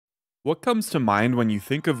What comes to mind when you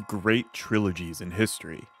think of great trilogies in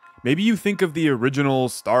history? Maybe you think of the original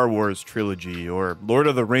Star Wars trilogy, or Lord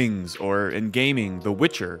of the Rings, or in gaming, The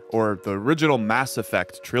Witcher, or the original Mass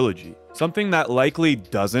Effect trilogy. Something that likely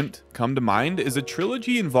doesn't come to mind is a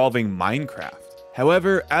trilogy involving Minecraft.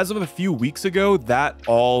 However, as of a few weeks ago, that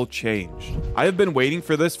all changed. I have been waiting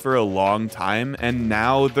for this for a long time, and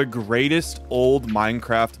now the greatest old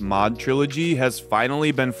Minecraft mod trilogy has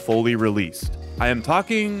finally been fully released. I am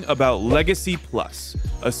talking about Legacy Plus,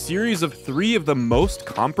 a series of 3 of the most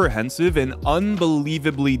comprehensive and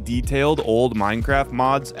unbelievably detailed old Minecraft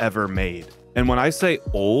mods ever made. And when I say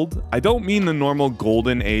old, I don't mean the normal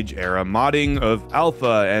golden age era modding of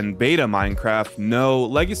alpha and beta Minecraft. No,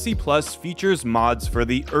 Legacy Plus features mods for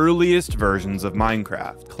the earliest versions of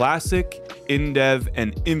Minecraft, Classic, Indev,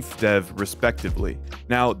 and Infdev respectively.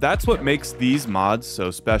 Now, that's what makes these mods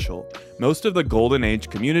so special. Most of the golden age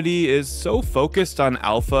community is so focused on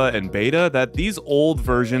alpha and beta that these old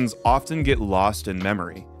versions often get lost in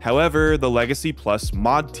memory. However, the Legacy Plus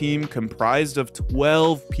mod team, comprised of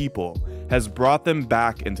 12 people, has brought them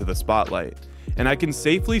back into the spotlight. And I can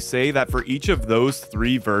safely say that for each of those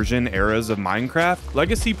 3 version eras of Minecraft,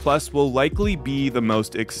 Legacy Plus will likely be the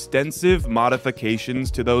most extensive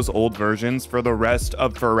modifications to those old versions for the rest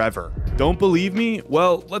of forever. Don't believe me?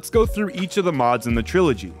 Well, let's go through each of the mods in the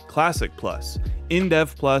trilogy: Classic Plus,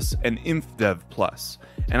 Indev Plus, and Infdev Plus.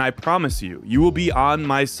 And I promise you, you will be on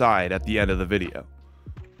my side at the end of the video.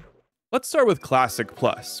 Let's start with Classic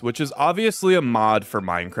Plus, which is obviously a mod for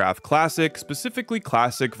Minecraft Classic, specifically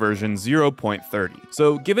Classic version 0.30.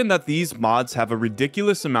 So given that these mods have a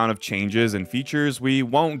ridiculous amount of changes and features, we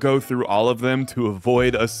won't go through all of them to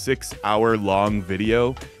avoid a 6-hour long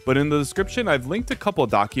video, but in the description I've linked a couple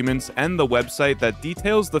documents and the website that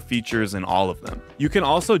details the features in all of them. You can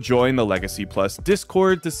also join the Legacy Plus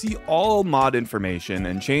Discord to see all mod information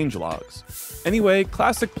and changelogs. Anyway,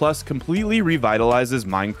 Classic Plus completely revitalizes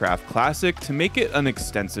Minecraft Classic to make it an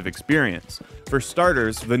extensive experience. For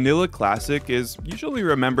starters, Vanilla Classic is usually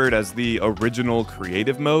remembered as the original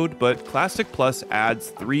creative mode, but Classic Plus adds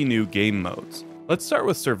 3 new game modes. Let's start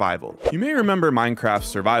with Survival. You may remember Minecraft's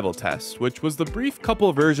Survival Test, which was the brief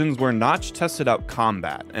couple versions where Notch tested out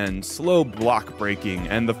combat and slow block breaking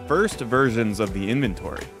and the first versions of the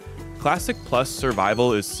inventory. Classic Plus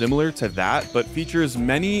Survival is similar to that, but features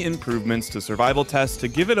many improvements to Survival Test to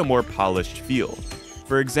give it a more polished feel.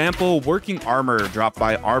 For example, working armor dropped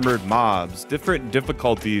by armored mobs, different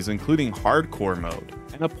difficulties including hardcore mode,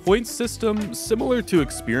 and a point system similar to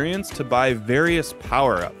Experience to buy various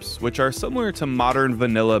power-ups, which are similar to modern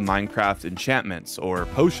vanilla Minecraft enchantments or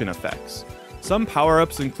potion effects. Some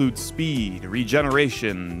power-ups include speed,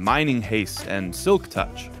 regeneration, mining haste, and silk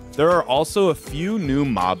touch. There are also a few new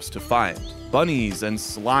mobs to find. Bunnies and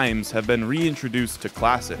slimes have been reintroduced to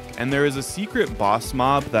Classic, and there is a secret boss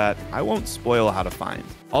mob that I won't spoil how to find.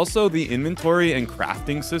 Also, the inventory and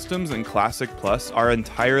crafting systems in Classic Plus are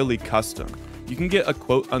entirely custom. You can get a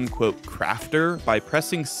quote-unquote crafter by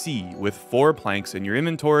pressing C with 4 planks in your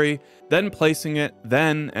inventory, then placing it,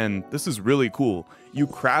 and this is really cool, you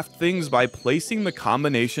craft things by placing the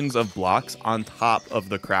combinations of blocks on top of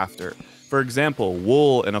the crafter. For example,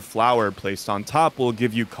 wool and a flower placed on top will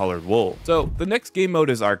give you colored wool. So the next game mode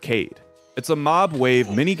is Arcade. It's a mob wave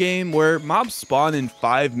minigame where mobs spawn in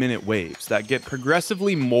 5-minute waves that get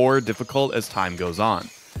progressively more difficult as time goes on.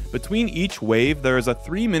 Between each wave, there is a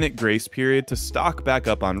 3-minute grace period to stock back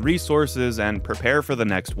up on resources and prepare for the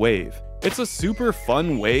next wave. It's a super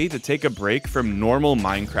fun way to take a break from normal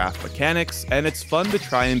Minecraft mechanics, and it's fun to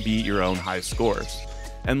try and beat your own high scores.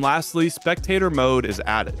 And lastly, Spectator mode is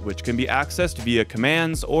added, which can be accessed via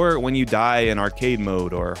commands or when you die in arcade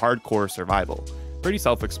mode or hardcore survival. Pretty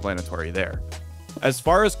self-explanatory there. As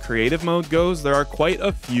far as creative mode goes, there are quite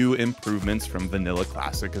a few improvements from Vanilla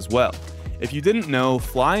Classic as well. If you didn't know,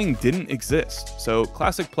 flying didn't exist, so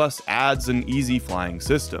Classic Plus adds an easy flying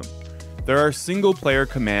system. There are single-player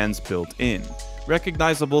commands built in,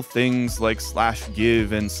 recognizable things like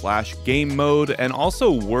 /give and /game mode, and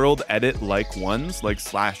also world edit-like ones like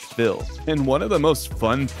 /fill. And one of the most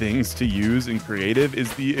fun things to use in creative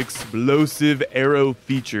is the explosive arrow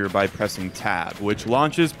feature by pressing tab, which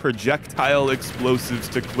launches projectile explosives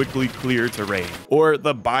to quickly clear terrain, or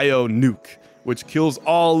the bio nuke, which kills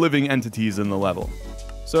all living entities in the level.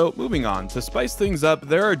 So moving on, to spice things up,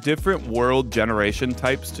 there are different world generation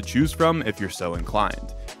types to choose from if you're so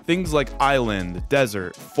inclined. Things like island,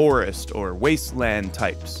 desert, forest, or wasteland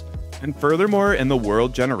types. And furthermore, in the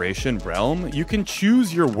world generation realm, you can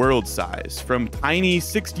choose your world size, from tiny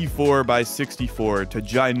 64 by 64 to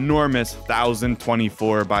ginormous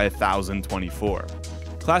 1024 by 1024.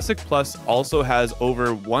 Classic Plus also has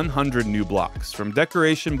over 100 new blocks, from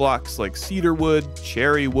decoration blocks like cedar wood,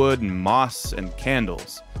 cherry wood, and moss, and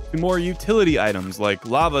candles, to more utility items like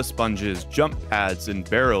lava sponges, jump pads, and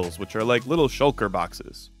barrels, which are like little shulker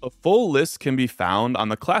boxes. A full list can be found on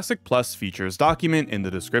the Classic Plus features document in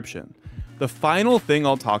the description. The final thing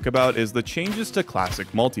I'll talk about is the changes to Classic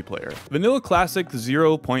multiplayer. Vanilla Classic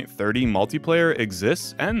 0.30 multiplayer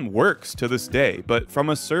exists and works to this day, but from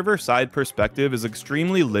a server-side perspective is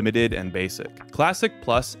extremely limited and basic. Classic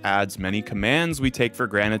Plus adds many commands we take for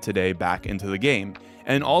granted today back into the game,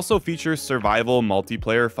 and also features survival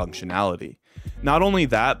multiplayer functionality. Not only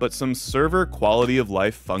that, but some server quality of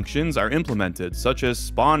life functions are implemented, such as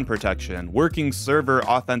spawn protection, working server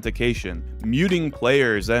authentication, muting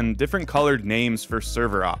players, and different colored names for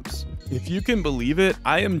server ops. If you can believe it,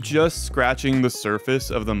 I am just scratching the surface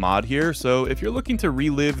of the mod here, so if you're looking to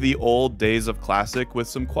relive the old days of Classic with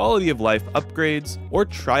some quality of life upgrades, or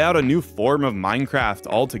try out a new form of Minecraft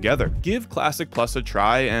altogether, give Classic Plus a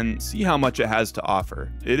try and see how much it has to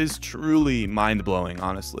offer. It is truly mind-blowing,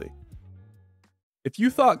 honestly. If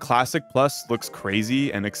you thought Classic Plus looks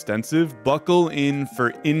crazy and extensive, buckle in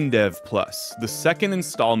for Indev Plus, the second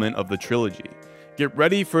installment of the trilogy. Get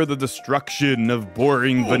ready for the destruction of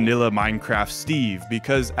boring vanilla Minecraft Steve,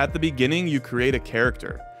 because at the beginning you create a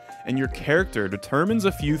character, and your character determines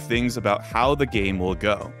a few things about how the game will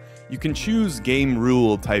go. You can choose game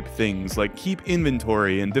rule type things like keep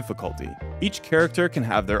inventory and difficulty. Each character can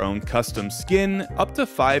have their own custom skin, up to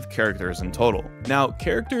 5 characters in total. Now,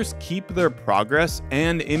 characters keep their progress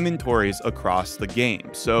and inventories across the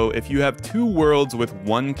game, so if you have 2 worlds with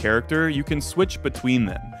 1 character, you can switch between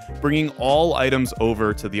them, bringing all items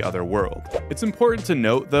over to the other world. It's important to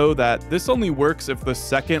note though that this only works if the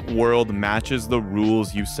second world matches the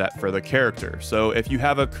rules you set for the character, so if you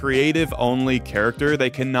have a creative only character, they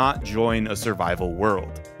cannot join a survival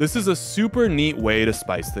world. This is a super neat way to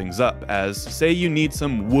spice things up, as say you need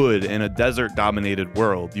some wood in a desert dominated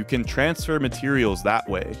world, you can transfer materials that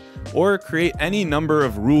way, or create any number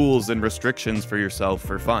of rules and restrictions for yourself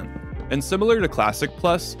for fun. And similar to Classic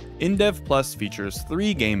Plus, Indev Plus features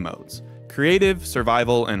 3 game modes: Creative,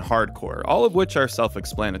 Survival, and Hardcore, all of which are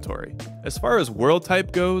self-explanatory. As far as world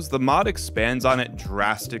type goes, the mod expands on it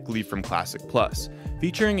drastically from Classic Plus,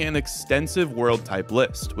 featuring an extensive world type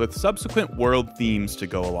list, with subsequent world themes to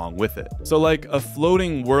go along with it. So like a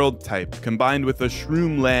floating world type combined with a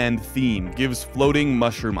Shroomland theme gives floating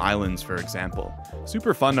mushroom islands, for example.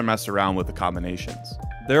 Super fun to mess around with the combinations.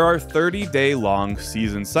 There are 30-day-long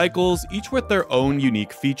season cycles, each with their own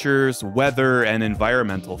unique features, weather, and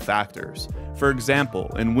environmental factors. For example,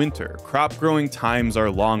 in winter, crop growing times are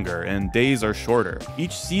longer and days are shorter.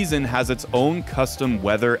 Each season has its own custom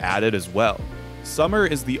weather added as well. Summer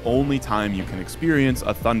is the only time you can experience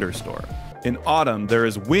a thunderstorm. In autumn, there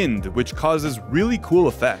is wind, which causes really cool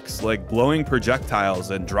effects, like blowing projectiles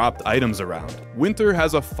and dropped items around. Winter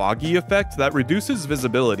has a foggy effect that reduces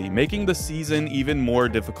visibility, making the season even more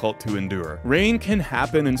difficult to endure. Rain can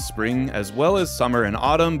happen in spring as well as summer and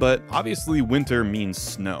autumn, but obviously winter means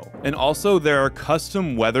snow. And also, there are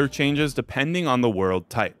custom weather changes depending on the world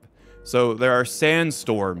type. So there are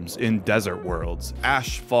sandstorms in desert worlds,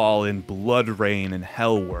 ashfall in blood rain and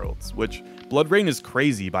hell worlds, which blood rain is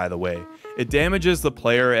crazy, by the way. It damages the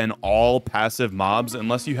player and all passive mobs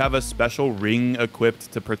unless you have a special ring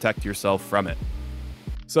equipped to protect yourself from it.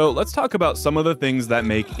 So let's talk about some of the things that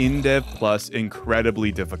make Indev Plus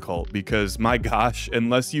incredibly difficult, because my gosh,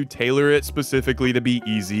 unless you tailor it specifically to be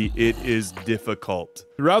easy, it is difficult.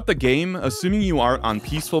 Throughout the game, assuming you aren't on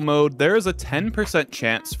peaceful mode, there is a 10%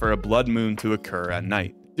 chance for a blood moon to occur at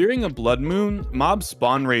night. During a blood moon, mob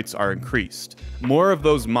spawn rates are increased. More of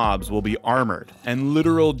those mobs will be armored, and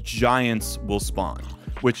literal giants will spawn.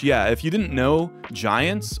 Which, yeah, if you didn't know,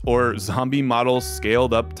 giants, or zombie models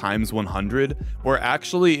scaled up times 100, were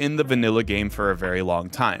actually in the vanilla game for a very long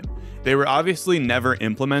time. They were obviously never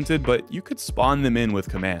implemented, but you could spawn them in with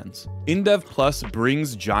commands. Indev Plus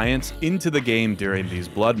brings giants into the game during these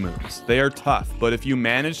blood moons. They are tough, but if you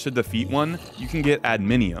manage to defeat one, you can get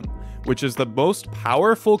adminium, which is the most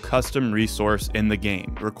powerful custom resource in the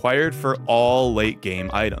game, required for all late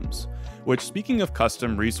game items. Which, speaking of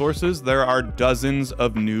custom resources, there are dozens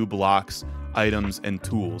of new blocks, items, and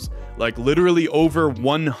tools. Like literally over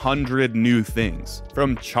 100 new things.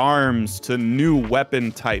 From charms to new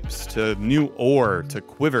weapon types to new ore to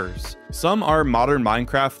quivers. Some are modern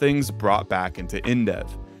Minecraft things brought back into Indev.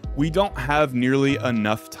 We don't have nearly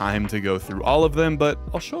enough time to go through all of them, but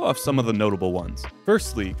I'll show off some of the notable ones.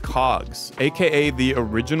 Firstly, cogs, aka the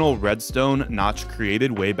original redstone notch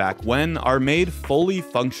created way back when, are made fully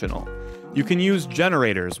functional. You can use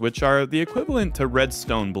generators, which are the equivalent to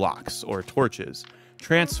redstone blocks or torches,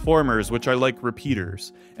 transformers, which are like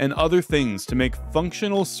repeaters, and other things to make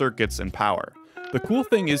functional circuits and power. The cool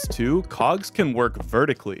thing is too, cogs can work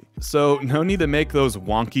vertically, so no need to make those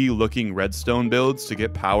wonky looking redstone builds to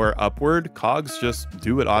get power upward, cogs just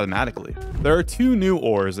do it automatically. There are two new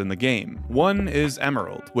ores in the game. One is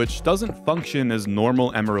emerald, which doesn't function as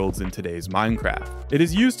normal emeralds in today's Minecraft. It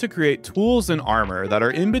is used to create tools and armor that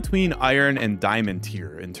are in between iron and diamond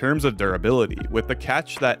tier in terms of durability, with the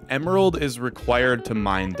catch that emerald is required to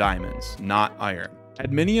mine diamonds, not iron.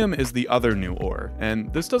 Adminium is the other new ore,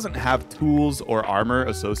 and this doesn't have tools or armor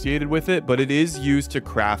associated with it, but it is used to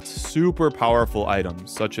craft super powerful items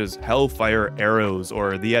such as Hellfire arrows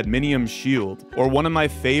or the Adminium shield, or one of my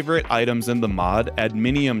favorite items in the mod,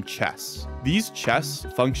 Adminium chests. These chests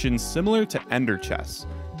function similar to ender chests,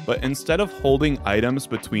 but instead of holding items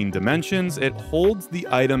between dimensions, it holds the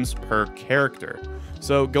items per character.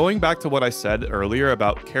 So going back to what I said earlier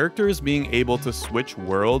about characters being able to switch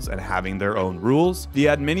worlds and having their own rules, the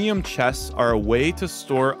Adminium chests are a way to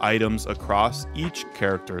store items across each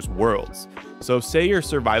character's worlds. So say your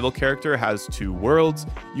survival character has 2 worlds,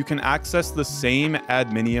 you can access the same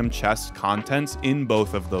Adminium chest contents in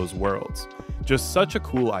both of those worlds. Just such a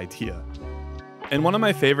cool idea. And one of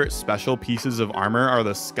my favorite special pieces of armor are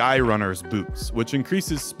the Skyrunner's boots, which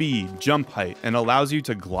increases speed, jump height, and allows you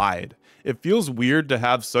to glide. It feels weird to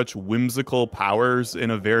have such whimsical powers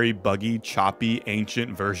in a very buggy, choppy,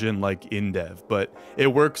 ancient version like Indev, but it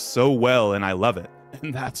works so well and I love it.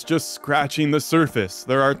 And that's just scratching the surface.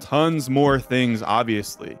 There are tons more things,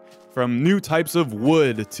 obviously. From new types of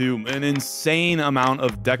wood to an insane amount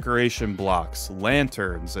of decoration blocks,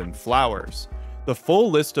 lanterns, and flowers. The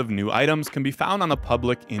full list of new items can be found on a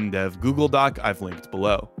public Indev Google Doc I've linked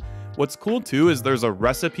below. What's cool too is there's a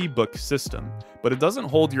recipe book system, but it doesn't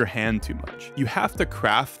hold your hand too much. You have to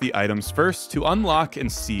craft the items first to unlock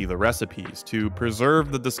and see the recipes, to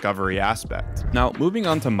preserve the discovery aspect. Now, moving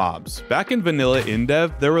on to mobs. Back in vanilla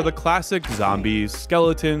Indev, there were the classic zombies,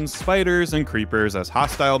 skeletons, spiders, and creepers as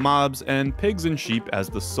hostile mobs, and pigs and sheep as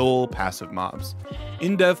the sole passive mobs.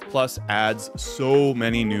 Indev Plus adds so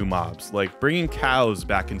many new mobs, like bringing cows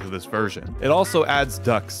back into this version. It also adds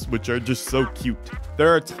ducks, which are just so cute. There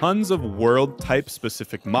are tons of world type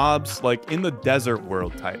specific mobs, like in the desert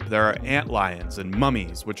world type, there are antlions and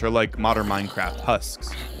mummies, which are like modern Minecraft husks.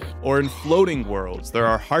 Or in floating worlds, there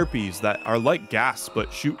are harpies that are like gas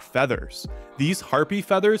but shoot feathers. These harpy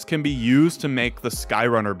feathers can be used to make the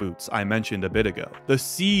Skyrunner boots I mentioned a bit ago. The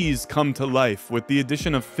seas come to life with the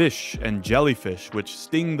addition of fish and jellyfish, which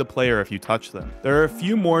sting the player if you touch them. There are a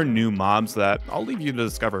few more new mobs that I'll leave you to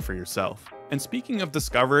discover for yourself. And speaking of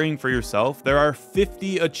discovering for yourself, there are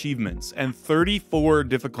 50 achievements and 34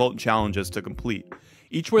 difficult challenges to complete,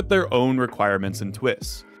 each with their own requirements and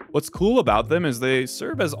twists. What's cool about them is they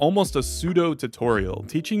serve as almost a pseudo-tutorial,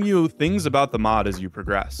 teaching you things about the mod as you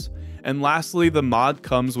progress. And lastly, the mod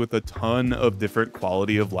comes with a ton of different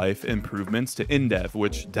quality of life improvements to Indev,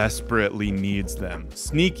 which desperately needs them.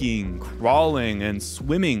 Sneaking, crawling, and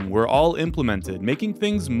swimming were all implemented, making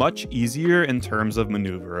things much easier in terms of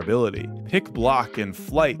maneuverability. Pick block and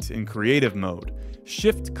flight in creative mode.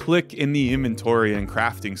 Shift click in the inventory and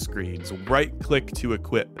crafting screens, right click to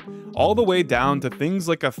equip, all the way down to things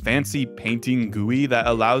like a fancy painting GUI that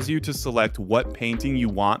allows you to select what painting you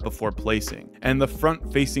want before placing, and the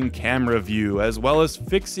front-facing camera view, as well as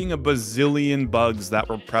fixing a bazillion bugs that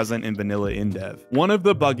were present in vanilla Indev. One of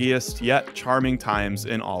the buggiest yet charming times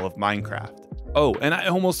in all of Minecraft. Oh, and I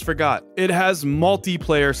almost forgot, it has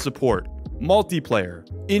multiplayer support. Multiplayer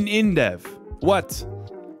in Indev. What?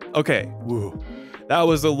 Okay, woo. That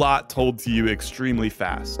was a lot told to you extremely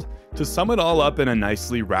fast. To sum it all up in a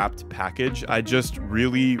nicely wrapped package, I just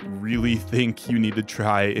really think you need to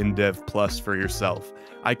try Indev Plus for yourself.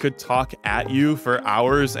 I could talk at you for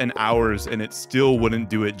hours and hours and it still wouldn't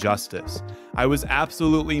do it justice. I was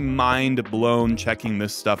absolutely mind blown checking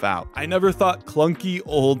this stuff out. I never thought clunky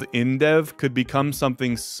old Indev could become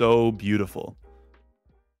something so beautiful.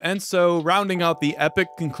 And so, rounding out the epic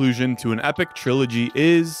conclusion to an epic trilogy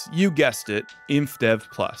is, you guessed it, Infdev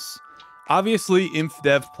Plus. Obviously,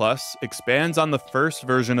 Infdev Plus expands on the first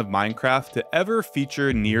version of Minecraft to ever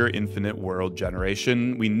feature near infinite world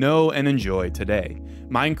generation we know and enjoy today,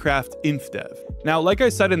 Minecraft Infdev. Now, like I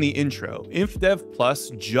said in the intro, Infdev Plus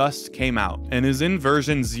just came out and is in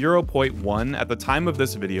version 0.1 at the time of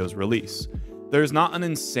this video's release. There's not an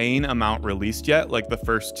insane amount released yet like the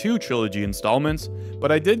first 2 Trilogy installments, but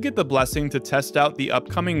I did get the blessing to test out the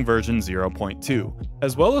upcoming version 0.2,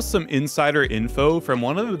 as well as some insider info from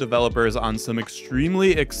one of the developers on some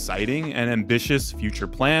extremely exciting and ambitious future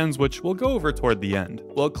plans, which we'll go over toward the end.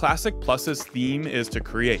 Well, Classic Plus's theme is to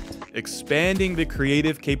create, expanding the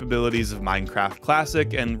creative capabilities of Minecraft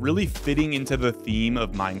Classic and really fitting into the theme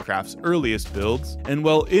of Minecraft's earliest builds, and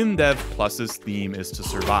while Indev Plus's theme is to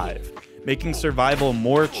survive, making survival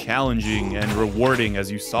more challenging and rewarding,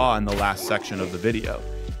 as you saw in the last section of the video.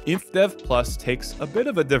 Infdev Plus takes a bit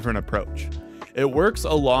of a different approach. It works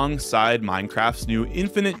alongside Minecraft's new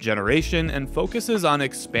infinite generation and focuses on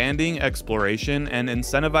expanding exploration and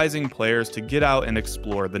incentivizing players to get out and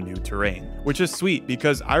explore the new terrain. Which is sweet,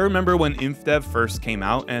 because I remember when Infdev first came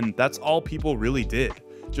out and that's all people really did.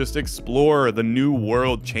 Just explore the new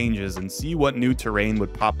world changes and see what new terrain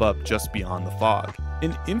would pop up just beyond the fog.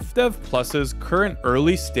 In Infdev Plus's current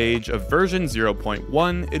early stage of version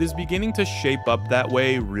 0.1, it is beginning to shape up that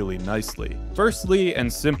way really nicely. Firstly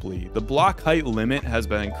and simply, the block height limit has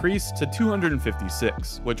been increased to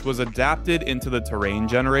 256, which was adapted into the terrain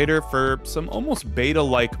generator for some almost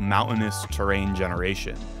beta-like mountainous terrain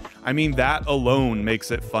generation. I mean, that alone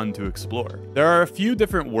makes it fun to explore. There are a few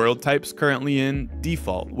different world types currently in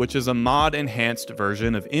Default, which is a mod-enhanced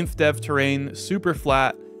version of Infdev terrain, Super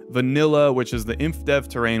Flat, Vanilla, which is the Infdev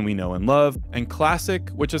terrain we know and love, and Classic,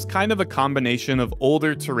 which is kind of a combination of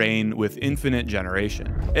older terrain with infinite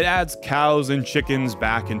generation. It adds cows and chickens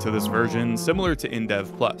back into this version, similar to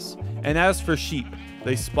Indev Plus. And as for sheep,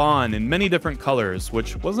 they spawn in many different colors,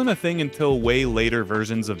 which wasn't a thing until way later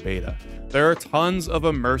versions of beta. There are tons of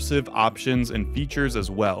immersive options and features as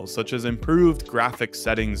well, such as improved graphic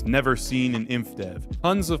settings never seen in Infdev,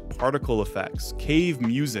 tons of particle effects, cave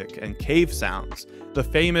music, and cave sounds, the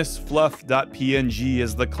famous fluff.png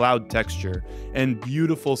as the cloud texture, and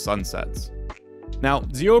beautiful sunsets. Now,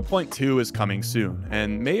 0.2 is coming soon,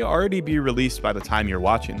 and may already be released by the time you're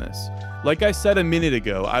watching this. Like I said a minute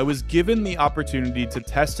ago, I was given the opportunity to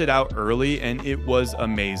test it out early, and it was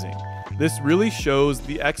amazing. This really shows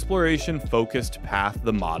the exploration-focused path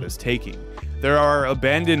the mod is taking. There are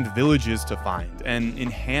abandoned villages to find, and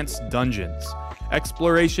enhanced dungeons.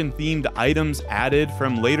 Exploration-themed items added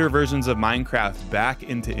from later versions of Minecraft back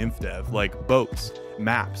into Infdev, like boats,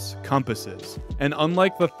 maps, compasses. And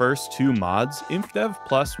unlike the first 2 mods, Infdev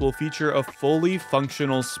Plus will feature a fully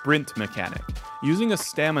functional sprint mechanic, using a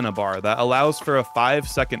stamina bar that allows for a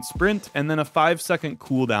 5-second sprint and then a 5-second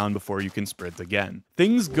cooldown before you can sprint again.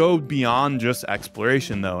 Things go beyond just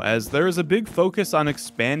exploration though, as there is a big focus on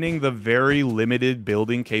expanding the very limited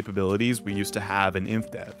building capabilities we used to have in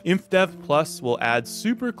Infdev. Infdev Plus will add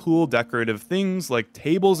super cool decorative things like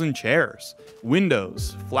tables and chairs,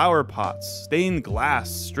 windows, flower pots, stained glass,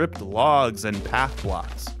 stripped logs, and path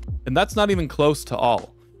blocks. And that's not even close to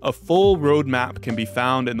all. A full roadmap can be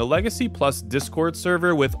found in the Legacy Plus Discord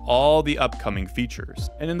server with all the upcoming features.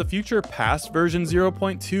 And in the future past version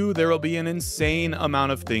 0.2, there will be an insane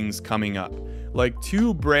amount of things coming up, like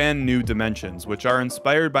 2 brand new dimensions, which are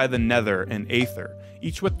inspired by the Nether and Aether,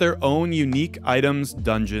 each with their own unique items,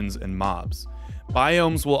 dungeons, and mobs.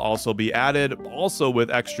 Biomes will also be added, also with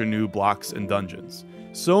extra new blocks and dungeons.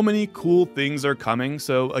 So many cool things are coming,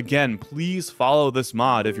 so again, please follow this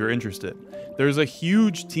mod if you're interested. There's a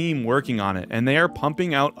huge team working on it, and they are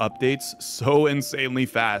pumping out updates so insanely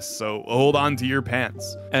fast, so hold on to your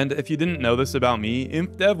pants. And if you didn't know this about me,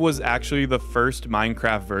 Infdev was actually the first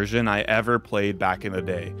Minecraft version I ever played back in the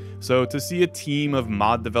day. So to see a team of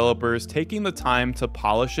mod developers taking the time to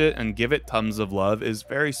polish it and give it tons of love is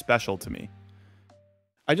very special to me.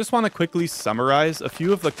 I just want to quickly summarize a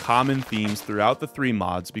few of the common themes throughout the 3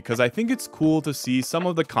 mods because I think it's cool to see some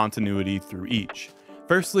of the continuity through each.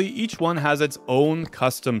 Firstly, each one has its own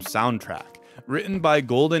custom soundtrack, written by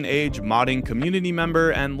Golden Age modding community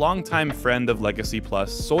member and longtime friend of Legacy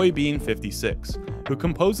Plus, Soybean56, who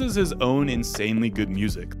composes his own insanely good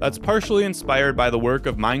music that's partially inspired by the work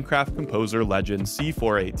of Minecraft composer legend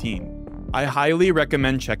C418. I highly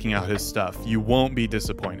recommend checking out his stuff, you won't be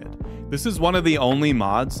disappointed. This is one of the only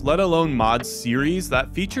mods, let alone mod series,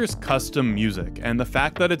 that features custom music, and the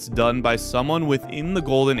fact that it's done by someone within the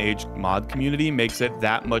Golden Age mod community makes it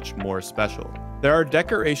that much more special. There are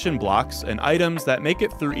decoration blocks and items that make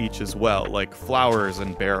it through each as well, like flowers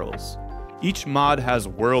and barrels. Each mod has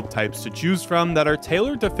world types to choose from that are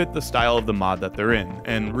tailored to fit the style of the mod that they're in,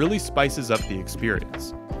 and really spices up the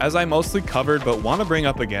experience. As I mostly covered but want to bring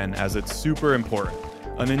up again as it's super important,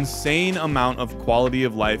 an insane amount of quality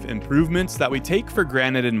of life improvements that we take for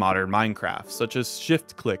granted in modern Minecraft, such as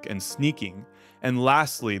shift click and sneaking, And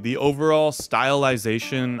lastly, the overall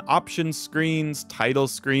stylization, option screens, title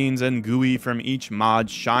screens, and GUI from each mod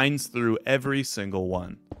shines through every single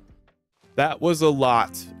one. That was a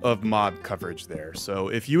lot of mod coverage there, so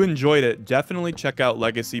if you enjoyed it, definitely check out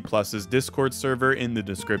Legacy Plus's Discord server in the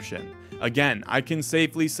description. Again, I can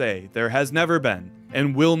safely say there has never been,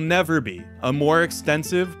 and will never be, a more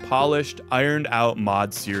extensive, polished, ironed-out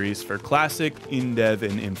mod series for Classic, Indev,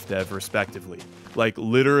 and Infdev respectively. Like,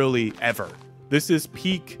 literally ever. This is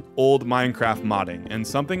peak old Minecraft modding, and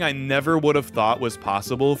something I never would have thought was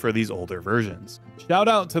possible for these older versions. Shout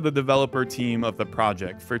out to the developer team of the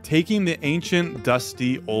project for taking the ancient,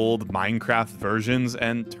 dusty, old Minecraft versions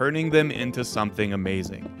and turning them into something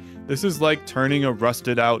amazing. This is like turning a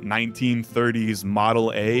rusted out 1930s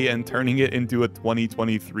Model A and turning it into a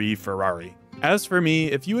 2023 Ferrari. As for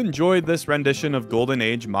me, if you enjoyed this rendition of Golden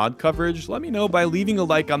Age mod coverage, let me know by leaving a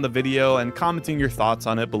like on the video and commenting your thoughts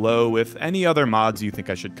on it below with any other mods you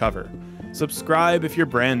think I should cover. Subscribe if you're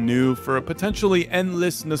brand new for a potentially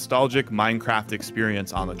endless nostalgic Minecraft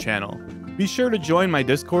experience on the channel. Be sure to join my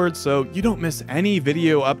Discord so you don't miss any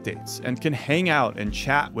video updates and can hang out and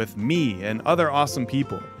chat with me and other awesome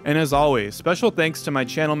people. And as always, special thanks to my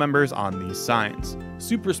channel members on these signs.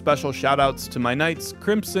 Super special shoutouts to my knights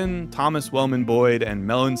Crimson, Thomas Wellman Boyd, and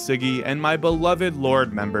Melon Siggy, and my beloved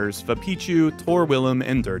Lord members Fapichu, Tor Willem,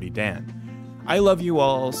 and Dirty Dan. I love you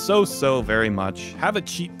all so very much. Have a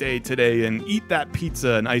cheat day today and eat that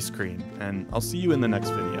pizza and ice cream, and I'll see you in the next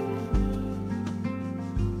video.